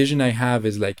like the vision I have,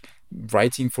 is like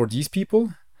writing for these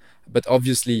people. But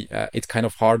obviously it's kind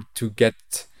of hard to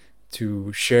get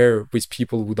to share with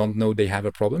people who don't know they have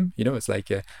a problem. It's like,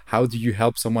 how do you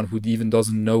help someone who even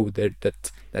doesn't know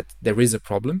that there is a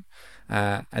problem?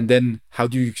 And then how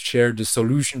do you share the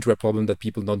solution to a problem that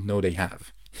people don't know they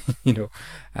have?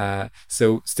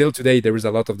 So still today, there is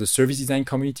a lot of the service design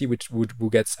community who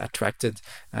gets attracted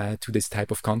to this type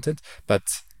of content.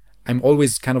 But I'm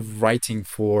always kind of writing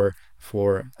for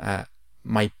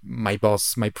my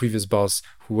boss, my previous boss,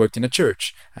 who worked in a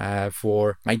church,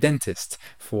 for my dentist,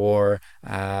 for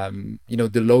the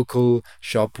local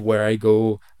shop where I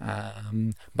go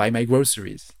buy my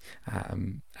groceries,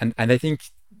 and I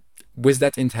think with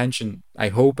that intention, I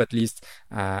hope at least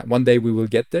one day we will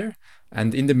get there.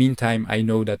 And in the meantime, I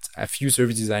know that a few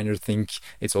service designers think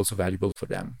it's also valuable for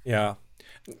them. Yeah.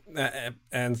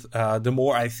 And the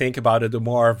more I think about it, the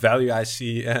more value I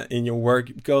see in your work,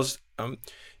 because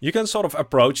you can sort of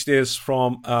approach this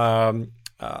from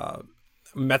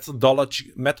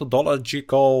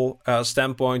methodological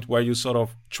standpoint, where you sort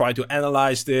of try to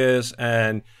analyze this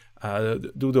and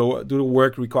do the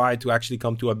work required to actually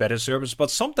come to a better service. But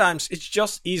sometimes it's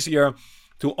just easier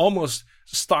to almost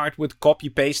start with copy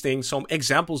pasting some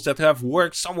examples that have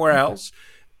worked somewhere else,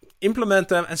 implement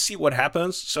them, and see what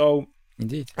happens. So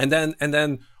indeed, and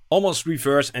then almost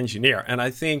reverse engineer. And I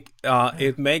think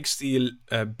it makes the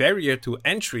barrier to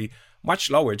entry much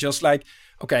lower. Just like,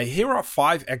 okay, here are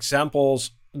 5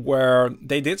 examples where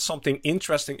they did something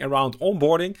interesting around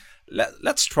onboarding.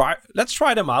 Let's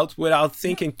try them out without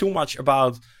thinking too much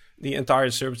about the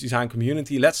entire service design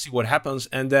community. Let's see what happens.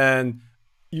 And then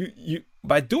you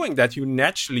by doing that, you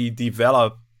naturally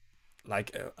develop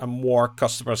like a more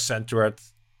customer-centered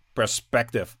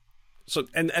perspective. So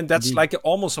and that's indeed, like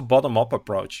almost a bottom-up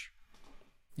approach.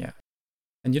 Yeah,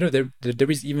 and there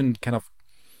is even kind of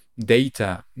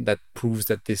data that proves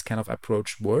that this kind of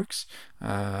approach works.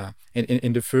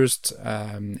 In the first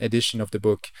edition of the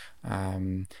book,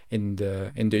 in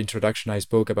the introduction, I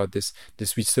spoke about this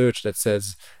research that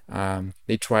says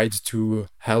they tried to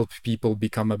help people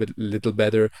become a little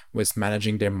better with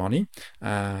managing their money,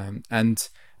 and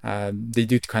they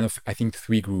did kind of, I think,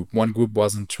 3 groups. One group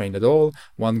wasn't trained at all.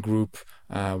 One group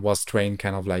was trained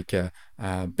kind of like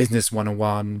business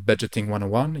 101, budgeting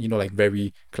 101, like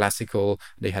very classical.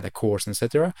 They had a course,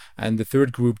 etc. And the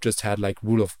third group just had like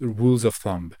rules of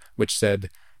thumb, which said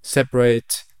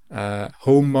separate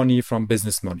home money from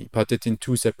business money, put it in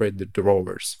 2 separate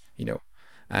drawers,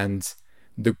 And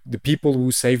the people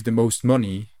who saved the most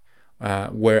money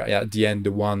were at the end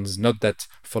the ones not that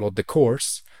followed the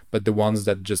course, but the ones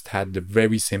that just had the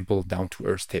very simple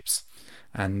down-to-earth tips.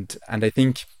 And I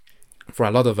think for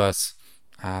a lot of us,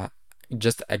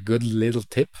 just a good little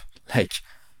tip, like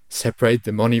separate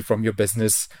the money from your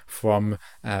business from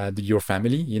your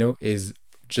family, is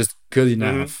just good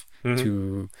enough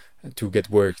to get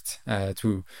worked,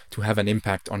 to have an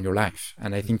impact on your life.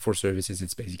 And I think for services,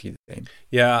 it's basically the same.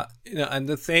 Yeah, and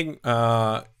the thing,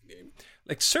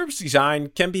 like service design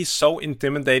can be so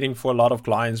intimidating for a lot of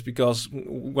clients, because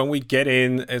when we get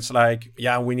in, it's like,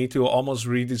 yeah, we need to almost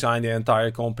redesign the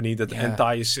entire company, the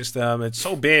entire system. It's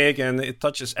so big and it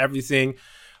touches everything.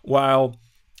 While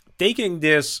taking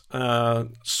this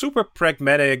super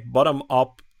pragmatic,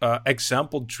 bottom-up,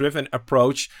 example-driven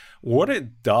approach, what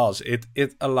it does,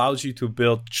 it allows you to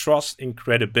build trust and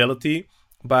credibility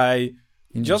by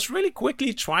just really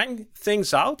quickly trying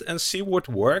things out and see what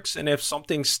works. And if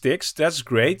something sticks, that's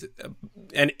great.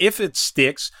 And if it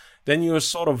sticks, then you're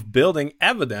sort of building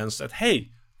evidence that, hey,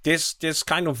 this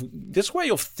way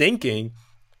of thinking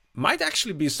might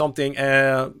actually be something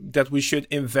that we should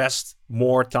invest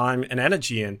more time and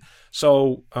energy in.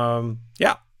 So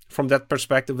from that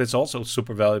perspective, it's also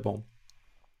super valuable.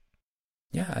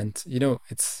 Yeah, and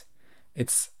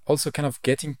it's also kind of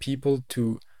getting people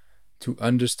to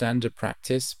understand the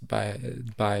practice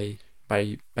by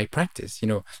practice.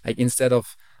 Like instead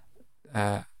of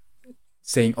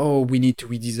saying, oh, we need to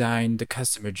redesign the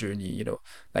customer journey,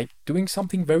 like doing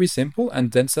something very simple,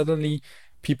 and then suddenly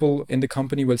people in the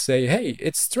company will say, hey,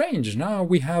 it's strange, now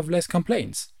we have less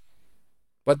complaints.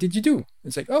 What did you do?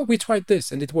 It's like, oh, we tried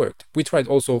this and it worked. We tried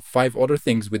also 5 other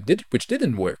things which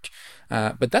didn't work,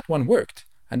 but that one worked.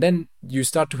 And then you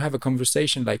start to have a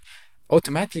conversation, like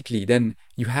automatically then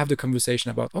you have the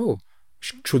conversation about, oh,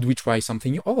 should we try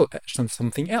something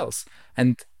else?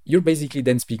 And you're basically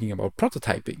then speaking about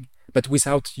prototyping, but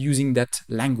without using that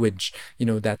language,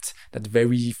 that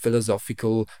very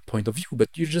philosophical point of view. But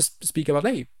you just speak about,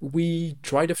 hey, we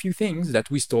tried a few things that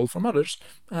we stole from others,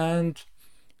 and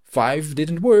 5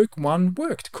 didn't work, 1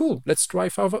 worked. Cool. Let's try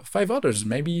 5 others.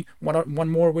 Maybe one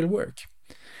more will work.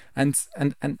 And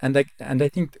I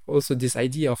think also this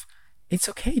idea of it's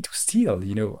okay to steal,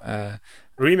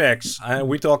 remix.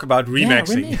 We talk about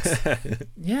remixing.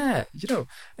 Yeah,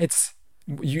 it's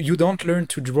you don't learn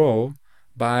to draw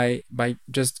by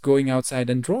just going outside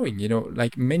and drawing.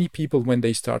 Like many people, when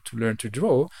they start to learn to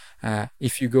draw,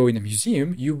 if you go in a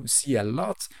museum, you see a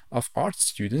lot of art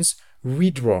students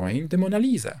redrawing the Mona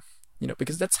Lisa.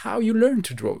 Because that's how you learn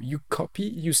to draw. You copy,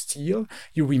 you steal,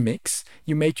 you remix,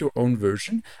 you make your own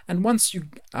version. And once you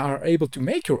are able to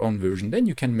make your own version, then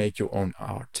you can make your own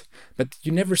art. But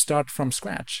you never start from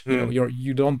scratch.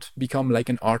 You don't become like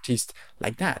an artist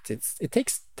like that. It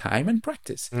takes time and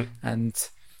practice. And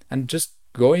just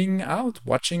going out,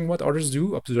 watching what others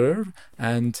do, observe,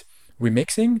 and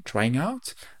remixing, trying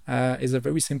out, is a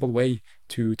very simple way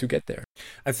to get there.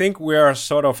 I think we are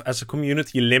sort of, as a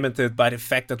community, limited by the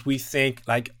fact that we think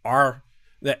like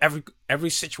every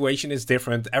situation is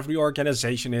different, every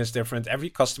organization is different, every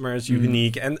customer is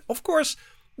unique. And of course,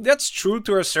 that's true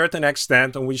to a certain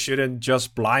extent, and we shouldn't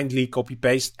just blindly copy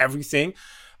paste everything.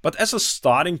 But as a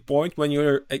starting point,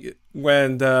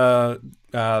 when the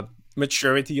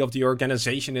maturity of the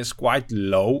organization is quite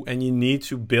low and you need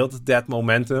to build that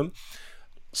momentum,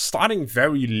 starting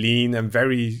very lean and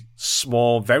very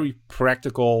small, very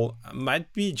practical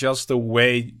might be just the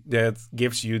way that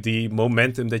gives you the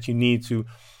momentum that you need to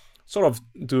sort of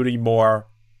do the more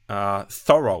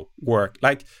thorough work.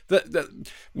 Like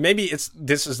maybe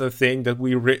this is the thing that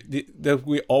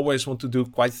we always want to do,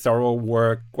 quite thorough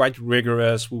work, quite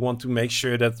rigorous. We want to make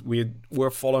sure that we're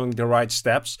following the right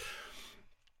steps.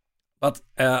 But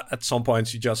at some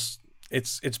points,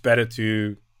 it's better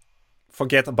to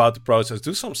forget about the process,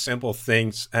 do some simple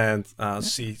things, and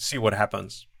see what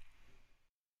happens.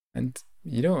 And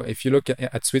if you look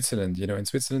at Switzerland, in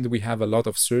Switzerland we have a lot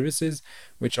of services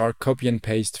which are copy and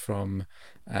paste from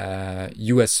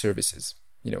US services.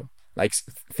 Like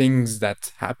things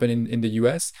that happen in the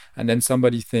US, and then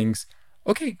somebody thinks,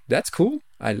 okay, that's cool,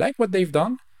 I like what they've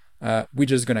done. We're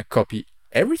just gonna copy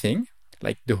everything,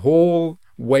 like the whole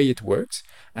way it works,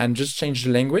 and just change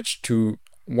the language to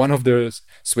one of the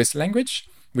Swiss language,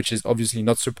 which is obviously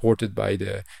not supported by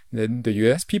the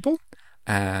US people,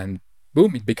 and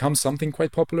boom, it becomes something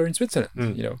quite popular in Switzerland.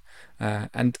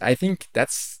 And I think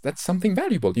that's something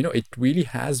valuable. It really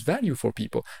has value for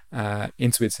people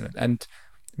in Switzerland. And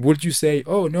would you say,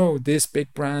 oh no, this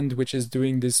big brand which is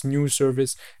doing this new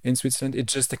service in Switzerland,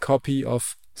 it's just a copy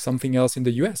of something else in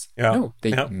the US? No,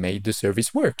 they made the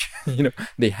service work.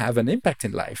 They have an impact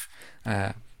in life.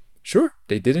 Sure,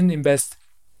 they didn't invest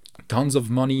tons of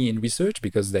money in research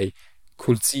because they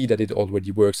could see that it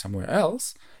already works somewhere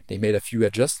else. They made a few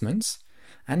adjustments,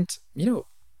 and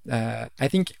I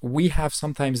think we have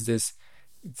sometimes this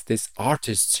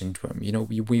artist syndrome.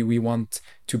 We want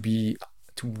to be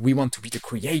the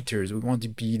creators. We want to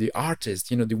be the artists.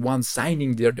 The ones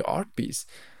signing the art piece,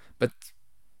 but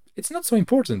it's not so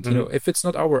important. If it's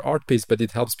not our art piece, but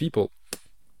it helps people,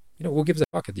 who gives a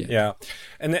fuck at the end? Yeah,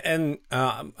 and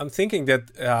I'm thinking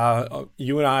that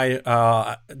you and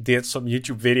I did some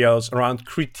YouTube videos around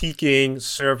critiquing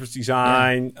service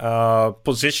design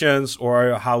positions,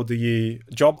 or how the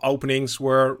job openings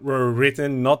were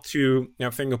written, not to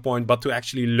finger point, but to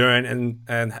actually learn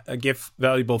and give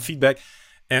valuable feedback.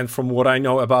 And from what I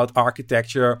know about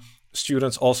architecture,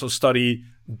 students also study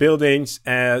buildings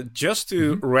just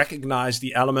to recognize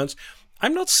the elements.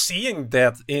 I'm not seeing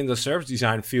that in the service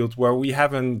design field where we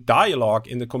have a dialogue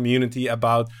in the community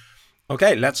about,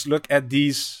 okay, let's look at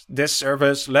this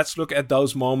service. Let's look at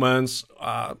those moments.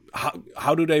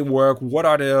 How do they work? What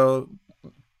are the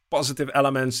positive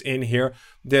elements in here?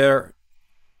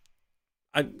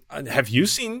 Have you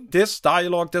seen this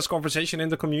dialogue, this conversation in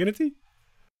the community?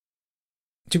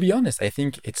 To be honest, I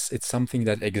think it's something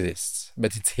that exists,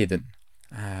 but it's hidden.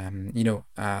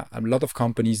 A lot of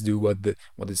companies do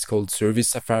what is called service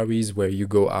safaris, where you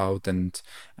go out and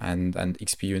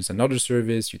experience another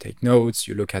service. You take notes,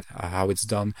 you look at how it's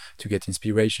done to get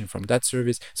inspiration from that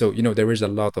service. So there is a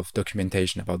lot of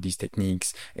documentation about these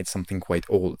techniques. It's something quite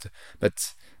old,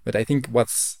 but I think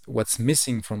what's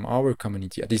missing from our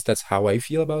community, at least that's how I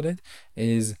feel about it,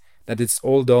 is that it's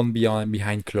all done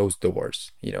behind closed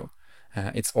doors.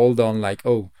 It's all done like,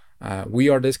 we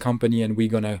are this company and we're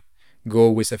gonna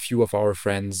go with a few of our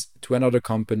friends to another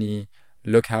company,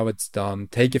 look how it's done,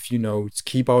 take a few notes,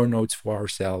 keep our notes for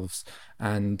ourselves.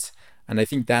 And I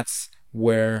think that's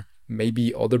where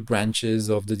maybe other branches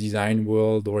of the design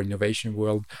world or innovation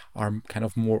world are kind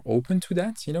of more open to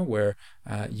that, where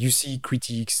you see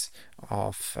critiques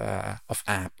of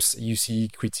apps, you see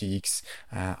critiques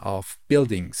of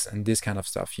buildings and this kind of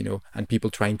stuff, and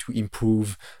people trying to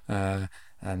improve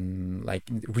and like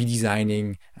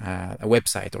redesigning a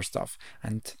website or stuff.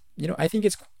 And I think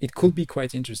it could be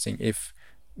quite interesting if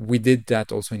we did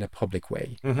that also in a public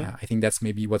way. I think that's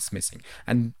maybe what's missing,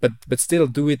 and but still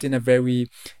do it in a very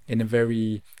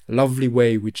lovely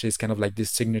way, which is kind of like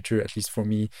this signature, at least for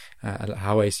me,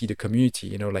 how I see the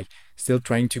community. Like still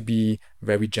trying to be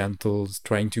very gentle,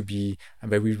 trying to be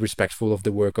very respectful of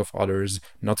the work of others,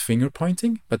 not finger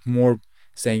pointing, but more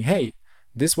saying, hey,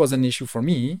 this was an issue for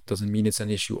me. Doesn't mean it's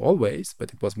an issue always,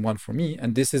 but it was one for me,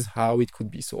 and this is how it could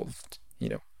be solved.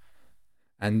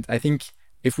 And I think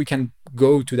if we can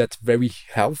go to that very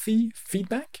healthy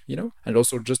feedback, and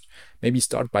also just maybe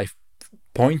start by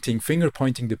finger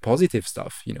pointing the positive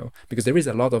stuff, because there is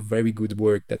a lot of very good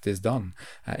work that is done.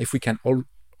 If we can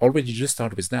already just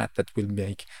start with that will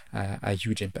make a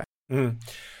huge impact.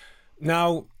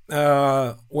 Now,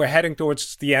 we're heading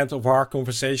towards the end of our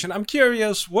conversation. I'm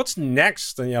curious, what's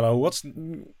next, Daniele?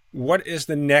 What is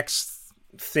the next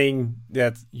thing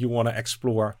that you want to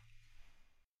explore?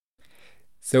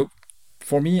 So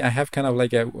for me, I have kind of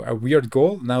like a weird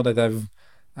goal now that I've,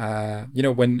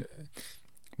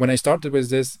 when I started with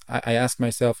this, I asked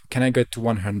myself, can I get to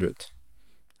 100?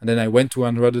 And then I went to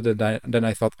 100, and then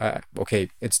I thought, okay,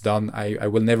 it's done. I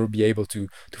will never be able to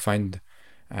find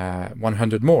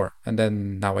 100 more. And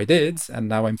then now I did, and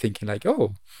now I'm thinking like,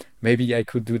 maybe I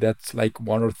could do that like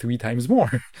 1 or 3 times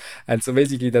more. And so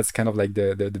basically that's kind of like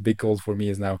the big goal for me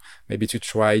is now maybe to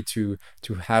try to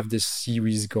have this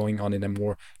series going on in a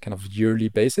more kind of yearly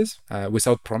basis,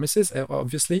 without promises,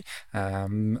 obviously,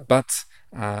 but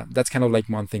that's kind of like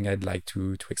one thing I'd like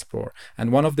to explore.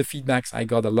 And one of the feedbacks I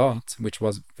got a lot, which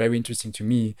was very interesting to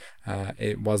me,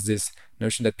 it was this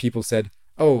notion that people said,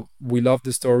 we love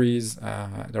the stories.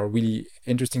 They're really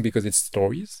interesting because it's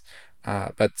stories.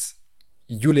 But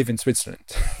you live in Switzerland,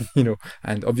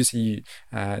 and obviously,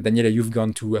 Daniele, you've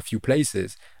gone to a few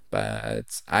places,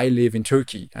 but I live in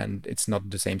Turkey and it's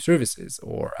not the same services,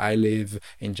 or I live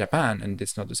in Japan and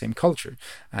it's not the same culture.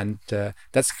 And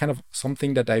that's kind of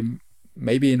something that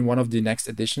maybe in one of the next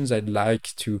editions, I'd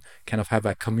like to kind of have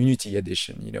a community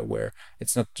edition, where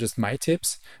it's not just my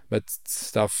tips, but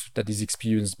stuff that is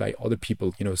experienced by other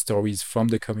people, stories from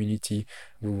the community,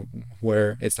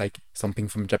 where it's like something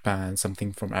from Japan,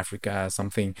 something from Africa,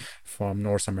 something from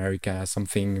North America,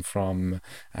 something from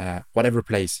whatever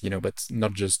place, but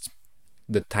not just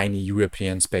the tiny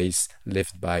European space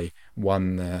lived by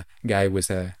one guy with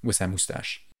a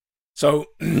mustache. So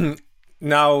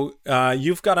now,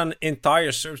 you've got an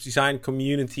entire service design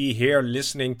community here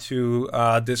listening to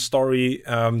this story.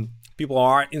 People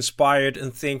are inspired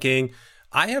and thinking,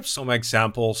 I have some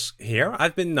examples here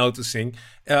I've been noticing.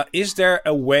 Is there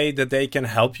a way that they can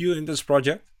help you in this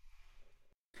project?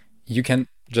 You can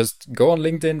just go on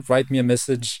LinkedIn, write me a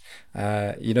message.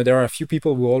 There are a few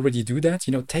people who already do that.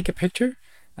 Take a picture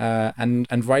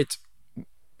and write,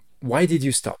 why did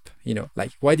you stop?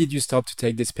 Why did you stop to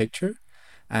take this picture?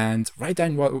 And write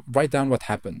down what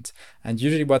happened. And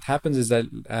usually what happens is that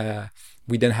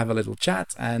we then have a little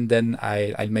chat, and then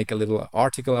I'll make a little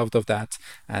article out of that,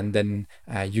 and then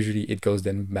usually it goes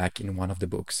then back in one of the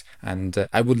books. And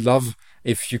I would love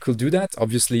if you could do that.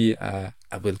 Obviously, I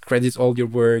will credit all your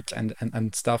work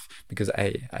and stuff, because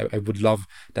I would love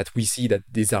that we see that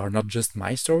these are not just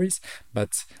my stories.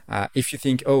 But if you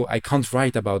think, oh, I can't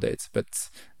write about it, but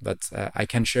I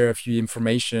can share a few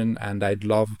information, and I'd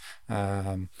love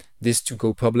this to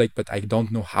go public, but I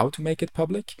don't know how to make it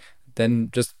public, then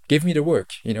just give me the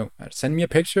work. Send me a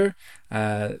picture,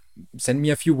 send me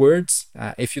a few words.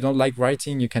 If you don't like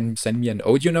writing, you can send me an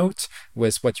audio note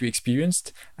with what you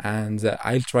experienced, and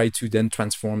I'll try to then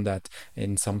transform that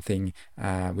in something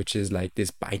which is like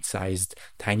this bite-sized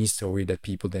tiny story that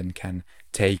people then can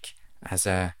take as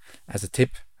a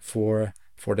tip for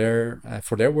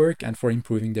their work and for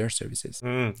improving their services.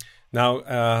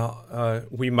 Now,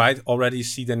 we might already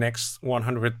see the next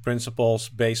 100 principles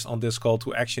based on this call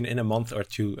to action in a month or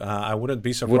two. I wouldn't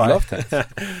be surprised. Would love that.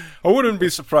 I wouldn't be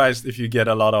surprised if you get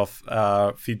a lot of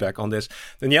feedback on this.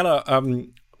 Danielle,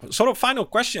 sort of final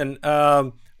question.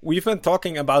 We've been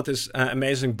talking about this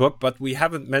amazing book, but we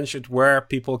haven't mentioned where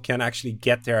people can actually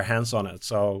get their hands on it.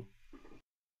 So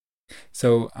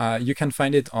you can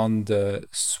find it on the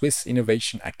Swiss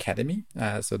Innovation Academy.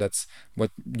 So that's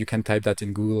what you can type that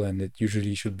in Google, and it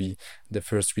usually should be the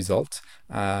first result.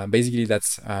 Basically,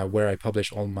 that's where I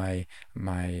publish all my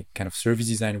kind of service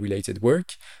design related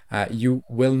work. You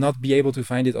will not be able to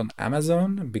find it on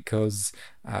Amazon because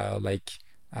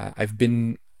I've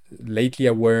been lately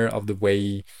aware of the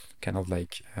way kind of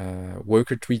like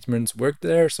worker treatments work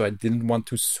there, so I didn't want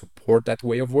to support that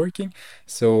way of working.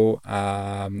 So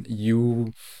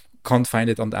you can't find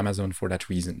it on Amazon for that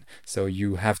reason. So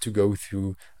you have to go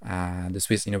through the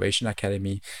Swiss Innovation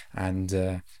Academy,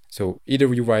 and so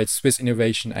either you write Swiss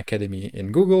Innovation Academy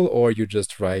in Google, or you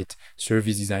just write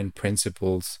Service Design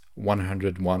Principles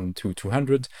 101 to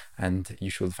 200, and you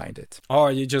should find it.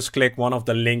 Or you just click one of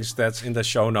the links that's in the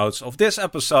show notes of this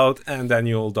episode, and then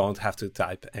you don't have to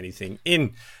type anything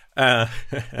in.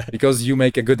 Because you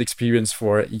make a good experience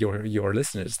for your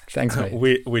listeners. Thanks,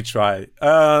 mate. We try.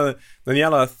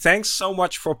 Danielle, thanks so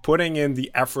much for putting in the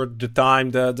effort, the time,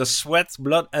 the sweat,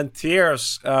 blood, and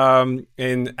tears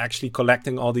in actually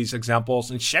collecting all these examples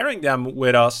and sharing them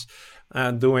with us.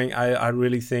 And doing, I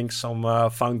really think, some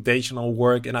foundational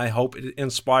work, and I hope it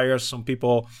inspires some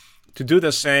people to do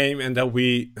the same, and that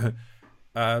we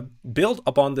build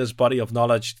upon this body of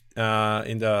knowledge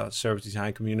in the service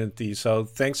design community. So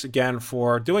thanks again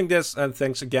for doing this, and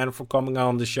thanks again for coming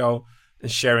on the show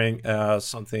and sharing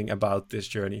something about this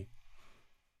journey.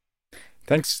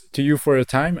 Thanks to you for your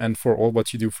time and for all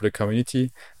what you do for the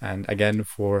community, and again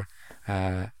for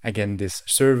this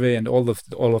survey and all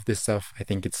of this stuff. I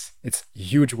think it's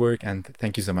huge work, and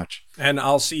thank you so much. And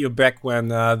I'll see you back when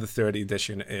the third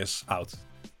edition is out.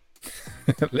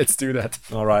 Let's do that.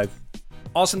 All right.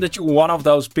 Awesome that you're one of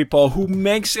those people who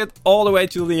makes it all the way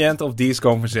to the end of these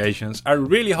conversations. I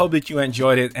really hope that you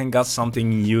enjoyed it and got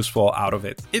something useful out of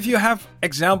it. If you have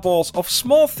examples of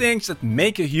small things that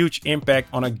make a huge impact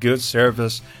on a good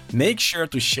service, make sure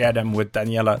to share them with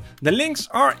Danielle. The links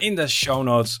are in the show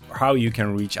notes how you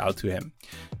can reach out to him.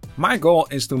 My goal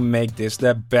is to make this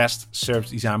the best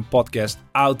service design podcast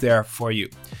out there for you.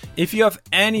 If you have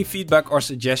any feedback or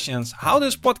suggestions how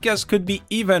this podcast could be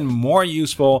even more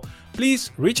useful,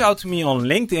 please reach out to me on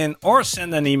LinkedIn or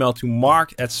send an email to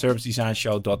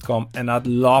mark@servicedesignshow.com, and I'd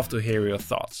love to hear your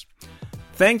thoughts.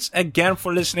 Thanks again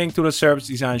for listening to the Service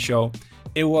Design Show.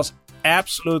 It was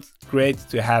absolute great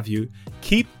to have you.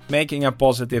 Keep making a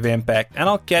positive impact, and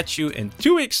I'll catch you in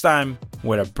 2 weeks' time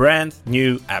with a brand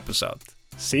new episode.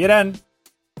 See you then.